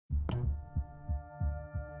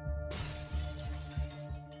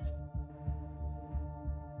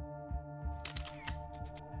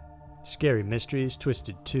Scary Mysteries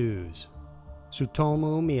Twisted Twos.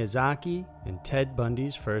 Tsutomu Miyazaki and Ted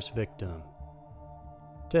Bundy's first victim.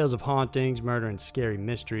 Tales of hauntings, murder, and scary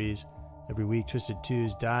mysteries. Every week, Twisted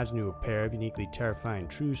Twos dives into a pair of uniquely terrifying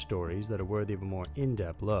true stories that are worthy of a more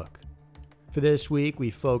in-depth look. For this week,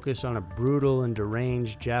 we focus on a brutal and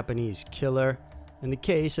deranged Japanese killer and the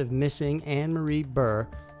case of missing Anne Marie Burr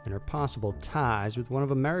and her possible ties with one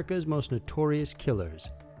of America's most notorious killers.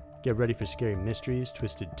 Get ready for Scary Mysteries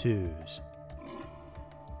Twisted Twos.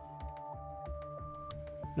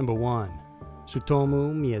 Number 1.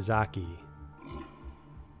 Tsutomu Miyazaki.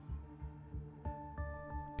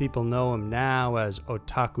 People know him now as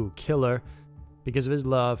Otaku Killer because of his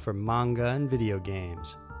love for manga and video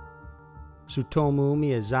games. Tsutomu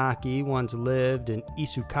Miyazaki once lived in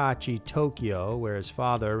Isukachi, Tokyo, where his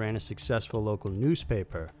father ran a successful local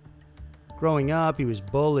newspaper. Growing up, he was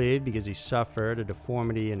bullied because he suffered a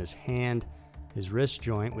deformity in his hand. His wrist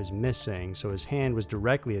joint was missing, so his hand was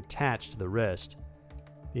directly attached to the wrist.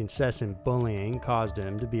 The incessant bullying caused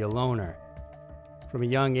him to be a loner. From a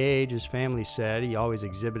young age, his family said he always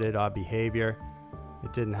exhibited odd behavior.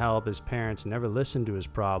 It didn't help his parents never listened to his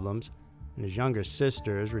problems, and his younger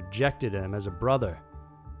sisters rejected him as a brother.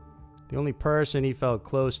 The only person he felt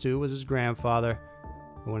close to was his grandfather,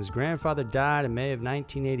 but when his grandfather died in May of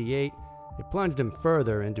 1988, it plunged him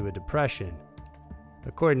further into a depression.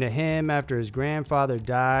 According to him, after his grandfather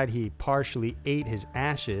died, he partially ate his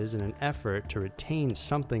ashes in an effort to retain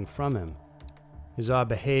something from him. His odd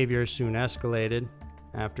behavior soon escalated.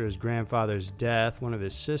 After his grandfather's death, one of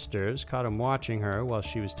his sisters caught him watching her while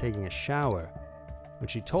she was taking a shower. When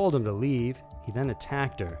she told him to leave, he then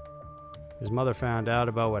attacked her. His mother found out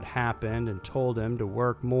about what happened and told him to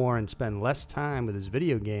work more and spend less time with his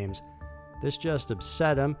video games. This just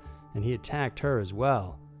upset him, and he attacked her as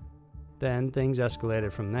well. Then things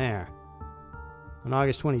escalated from there. On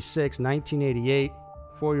August 26, 1988,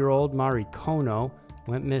 4-year-old Mari Kono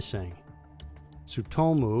went missing.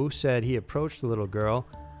 Tsutomu said he approached the little girl,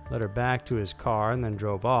 led her back to his car, and then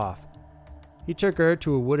drove off. He took her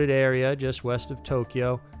to a wooded area just west of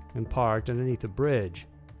Tokyo and parked underneath a bridge.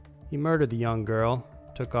 He murdered the young girl,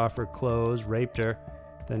 took off her clothes, raped her,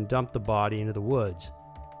 then dumped the body into the woods.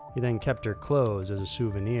 He then kept her clothes as a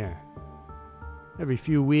souvenir. Every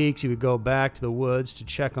few weeks, he would go back to the woods to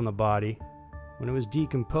check on the body. When it was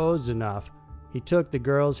decomposed enough, he took the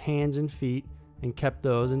girl's hands and feet and kept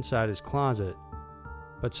those inside his closet.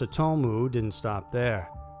 But Tsutomu didn't stop there.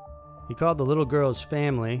 He called the little girl's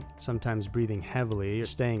family, sometimes breathing heavily or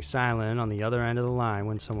staying silent on the other end of the line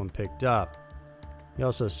when someone picked up. He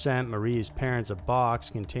also sent Marie's parents a box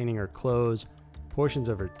containing her clothes, portions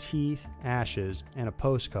of her teeth, ashes, and a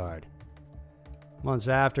postcard. Months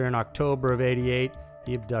after, in October of '88,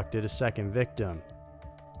 he abducted a second victim.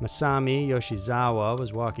 Masami Yoshizawa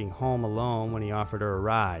was walking home alone when he offered her a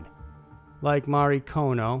ride. Like Mari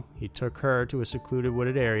Kono, he took her to a secluded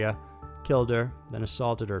wooded area, killed her, then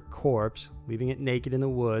assaulted her corpse, leaving it naked in the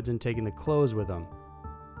woods and taking the clothes with him.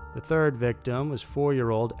 The third victim was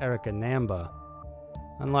 4-year-old Erika Namba.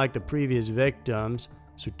 Unlike the previous victims,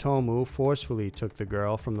 Tsutomu forcefully took the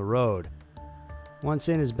girl from the road. Once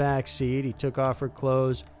in his back seat, he took off her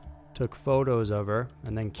clothes, took photos of her,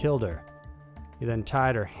 and then killed her. He then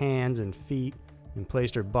tied her hands and feet and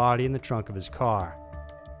placed her body in the trunk of his car.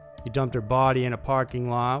 He dumped her body in a parking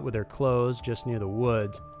lot with her clothes just near the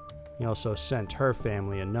woods. He also sent her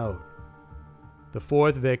family a note. The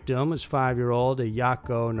fourth victim was 5-year-old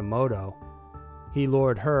Ayako Nomoto. He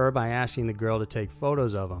lured her by asking the girl to take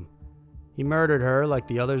photos of him. He murdered her like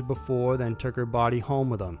the others before, then took her body home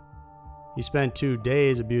with him. He spent 2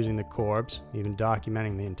 days abusing the corpse, even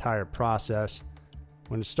documenting the entire process.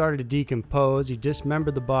 When it started to decompose, he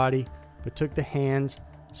dismembered the body, but took the hands,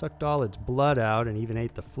 sucked all its blood out, and even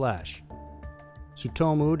ate the flesh.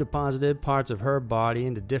 Tsutomu deposited parts of her body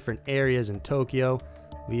into different areas in Tokyo,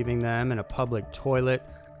 leaving them in a public toilet,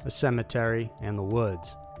 a cemetery, and the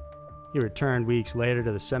woods. He returned weeks later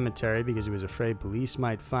to the cemetery because he was afraid police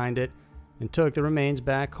might find it, and took the remains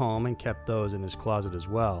back home and kept those in his closet as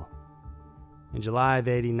well. In July of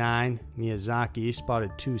 '89, Miyazaki spotted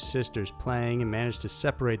 2 sisters playing and managed to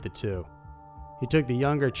separate the two. He took the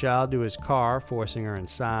younger child to his car, forcing her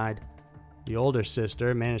inside. The older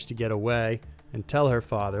sister managed to get away and tell her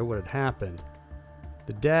father what had happened.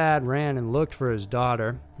 The dad ran and looked for his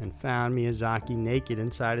daughter and found Miyazaki naked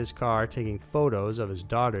inside his car taking photos of his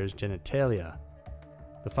daughter's genitalia.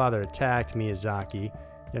 The father attacked Miyazaki,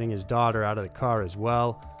 getting his daughter out of the car as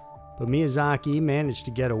well, but Miyazaki managed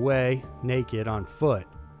to get away, naked on foot.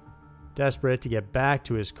 Desperate to get back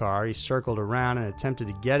to his car, he circled around and attempted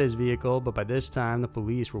to get his vehicle, but by this time the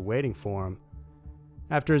police were waiting for him.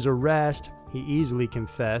 After his arrest, he easily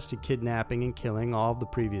confessed to kidnapping and killing all of the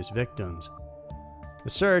previous victims. A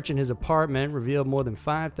search in his apartment revealed more than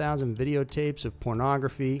 5,000 videotapes of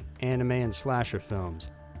pornography, anime, and slasher films.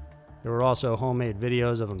 There were also homemade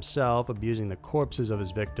videos of himself abusing the corpses of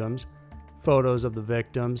his victims, photos of the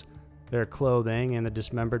victims, their clothing, and the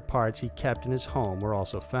dismembered parts he kept in his home were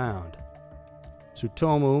also found.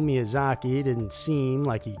 Tsutomu Miyazaki didn't seem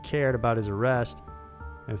like he cared about his arrest.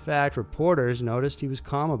 In fact, reporters noticed he was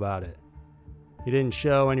calm about it. He didn't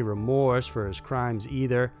show any remorse for his crimes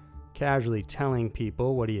either, casually telling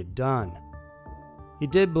people what he had done. He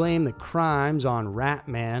did blame the crimes on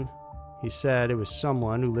Ratman. He said it was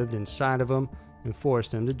someone who lived inside of him and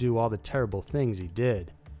forced him to do all the terrible things he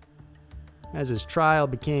did. As his trial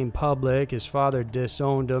became public, his father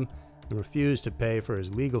disowned him and refused to pay for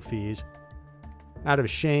his legal fees. Out of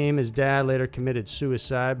shame, his dad later committed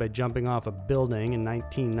suicide by jumping off a building in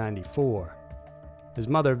 1994. His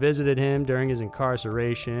mother visited him during his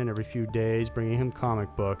incarceration every few days, bringing him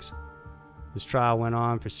comic books. His trial went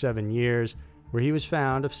on for 7 years, where he was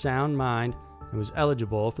found of sound mind and was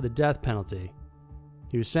eligible for the death penalty.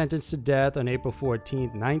 He was sentenced to death on April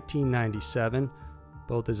 14, 1997.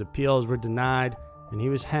 Both his appeals were denied, and he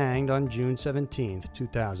was hanged on June 17,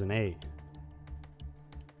 2008.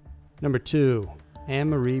 Number 2.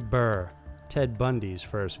 Anne Marie Burr, Ted Bundy's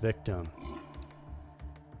first victim.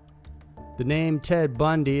 The name Ted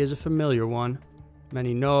Bundy is a familiar one.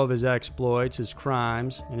 Many know of his exploits, his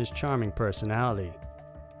crimes, and his charming personality.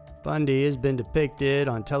 Bundy has been depicted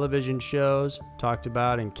on television shows, talked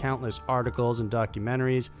about in countless articles and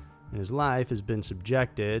documentaries, and his life has been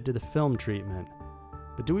subjected to the film treatment.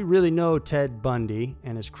 But do we really know Ted Bundy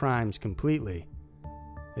and his crimes completely?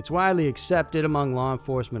 It's widely accepted among law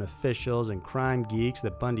enforcement officials and crime geeks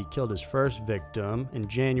that Bundy killed his first victim in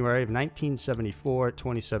January of 1974 at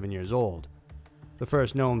 27 years old. The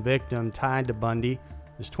first known victim tied to Bundy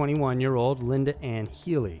was 21-year-old Linda Ann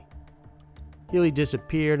Healy. Healy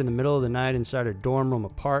disappeared in the middle of the night inside her dorm room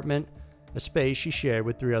apartment, a space she shared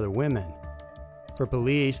with 3 other women. For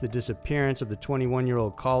police, the disappearance of the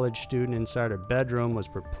 21-year-old college student inside her bedroom was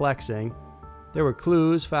perplexing. There were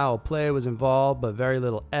clues foul play was involved, but very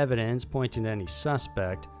little evidence pointing to any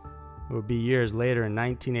suspect. It would be years later in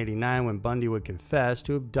 1989 when Bundy would confess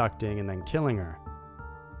to abducting and then killing her.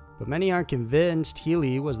 But many aren't convinced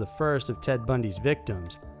Healy was the first of Ted Bundy's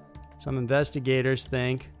victims. Some investigators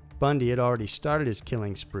think Bundy had already started his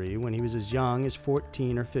killing spree when he was as young as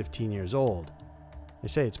 14 or 15 years old. They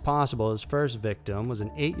say it's possible his first victim was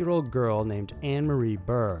an 8-year-old girl named Anne Marie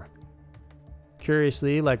Burr.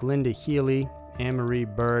 Curiously, like Linda Healy, Anne Marie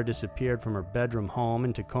Burr disappeared from her bedroom home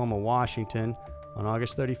in Tacoma, Washington on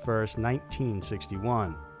August 31,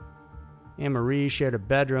 1961. Anne Marie shared a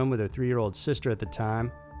bedroom with her 3-year-old sister at the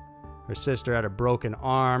time. Her sister had a broken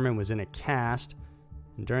arm and was in a cast,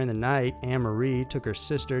 and during the night, Anne Marie took her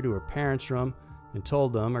sister to her parents' room and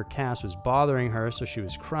told them her cast was bothering her, so she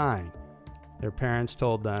was crying. Their parents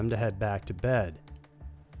told them to head back to bed.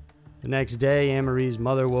 The next day, Anne Marie's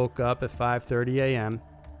mother woke up at 5:30 a.m.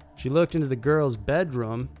 She looked into the girl's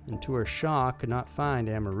bedroom and, to her shock, could not find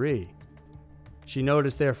Anne Marie. She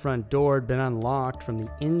noticed their front door had been unlocked from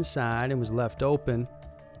the inside and was left open.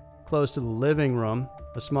 Close to the living room,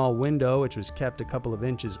 a small window, which was kept a couple of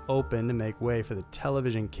inches open to make way for the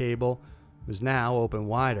television cable, was now open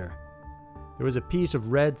wider. There was a piece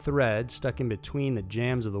of red thread stuck in between the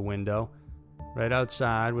jambs of the window. Right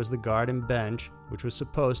outside was the garden bench, which was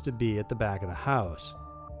supposed to be at the back of the house.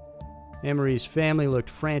 Anne Marie's family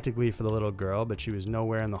looked frantically for the little girl, but she was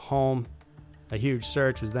nowhere in the home. A huge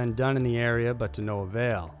search was then done in the area, but to no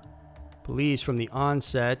avail. Police from the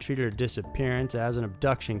onset treated her disappearance as an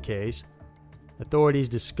abduction case. Authorities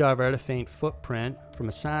discovered a faint footprint from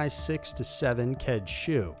a size 6 to 7 kid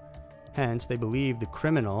shoe. Hence, they believed the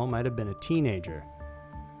criminal might have been a teenager.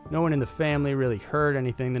 No one in the family really heard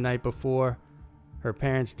anything the night before. Her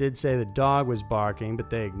parents did say the dog was barking,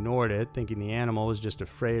 but they ignored it, thinking the animal was just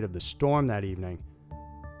afraid of the storm that evening.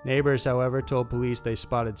 Neighbors, however, told police they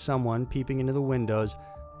spotted someone peeping into the windows,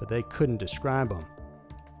 but they couldn't describe him.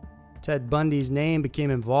 Ted Bundy's name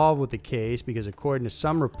became involved with the case because, according to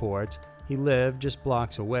some reports, he lived just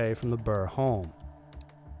blocks away from the Burr home.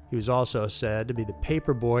 He was also said to be the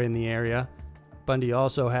paper boy in the area. Bundy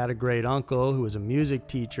also had a great uncle who was a music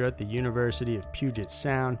teacher at the University of Puget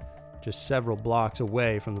Sound, just several blocks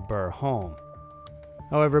away from the Burr home.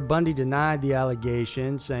 However, Bundy denied the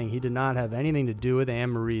allegations, saying he did not have anything to do with Anne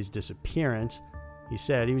Marie's disappearance. He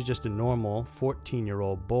said he was just a normal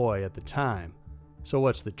 14-year-old boy at the time. So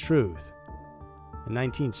what's the truth? In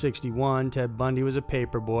 1961, Ted Bundy was a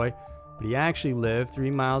paper boy, but he actually lived 3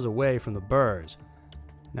 miles away from the Burrs.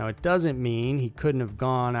 Now, it doesn't mean he couldn't have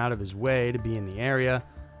gone out of his way to be in the area,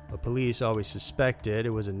 but police always suspected it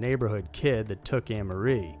was a neighborhood kid that took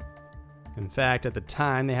Anne-Marie. In fact, at the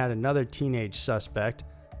time, they had another teenage suspect,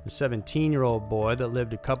 a 17-year-old boy that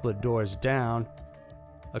lived a couple of doors down.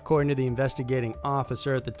 According to the investigating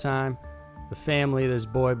officer at the time, the family this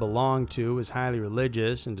boy belonged to was highly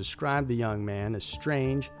religious and described the young man as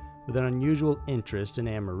strange with an unusual interest in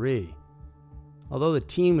Anne-Marie. Although the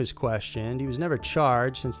teen was questioned, he was never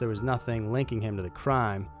charged since there was nothing linking him to the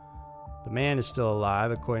crime. The man is still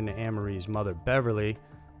alive, according to Anne-Marie's mother, Beverly.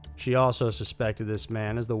 She also suspected this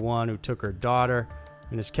man as the one who took her daughter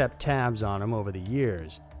and has kept tabs on him over the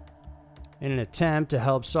years. In an attempt to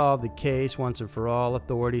help solve the case once and for all,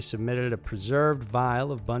 authorities submitted a preserved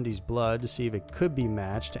vial of Bundy's blood to see if it could be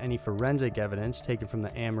matched to any forensic evidence taken from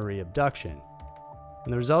the Anne-Marie abduction.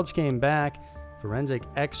 When the results came back, forensic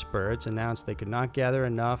experts announced they could not gather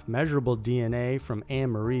enough measurable DNA from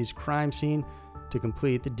Anne-Marie's crime scene to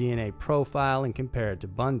complete the DNA profile and compare it to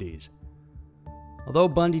Bundy's. Although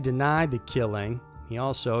Bundy denied the killing, he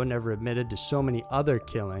also never admitted to so many other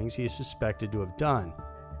killings he is suspected to have done.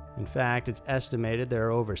 In fact, it's estimated there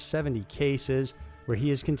are over 70 cases where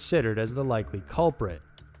he is considered as the likely culprit.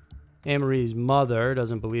 Anne-Marie's mother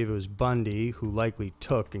doesn't believe it was Bundy who likely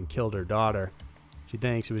took and killed her daughter. She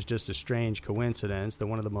thinks it was just a strange coincidence that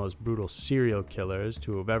one of the most brutal serial killers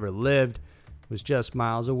to have ever lived was just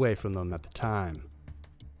miles away from them at the time.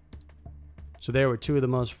 So there were two of the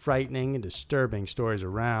most frightening and disturbing stories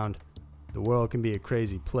around. The world can be a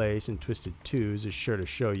crazy place, and Twisted Twos is sure to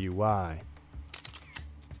show you why.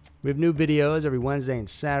 We have new videos every Wednesday and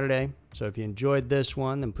Saturday, so if you enjoyed this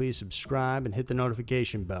one, then please subscribe and hit the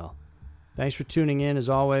notification bell. Thanks for tuning in as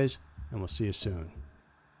always, and we'll see you soon.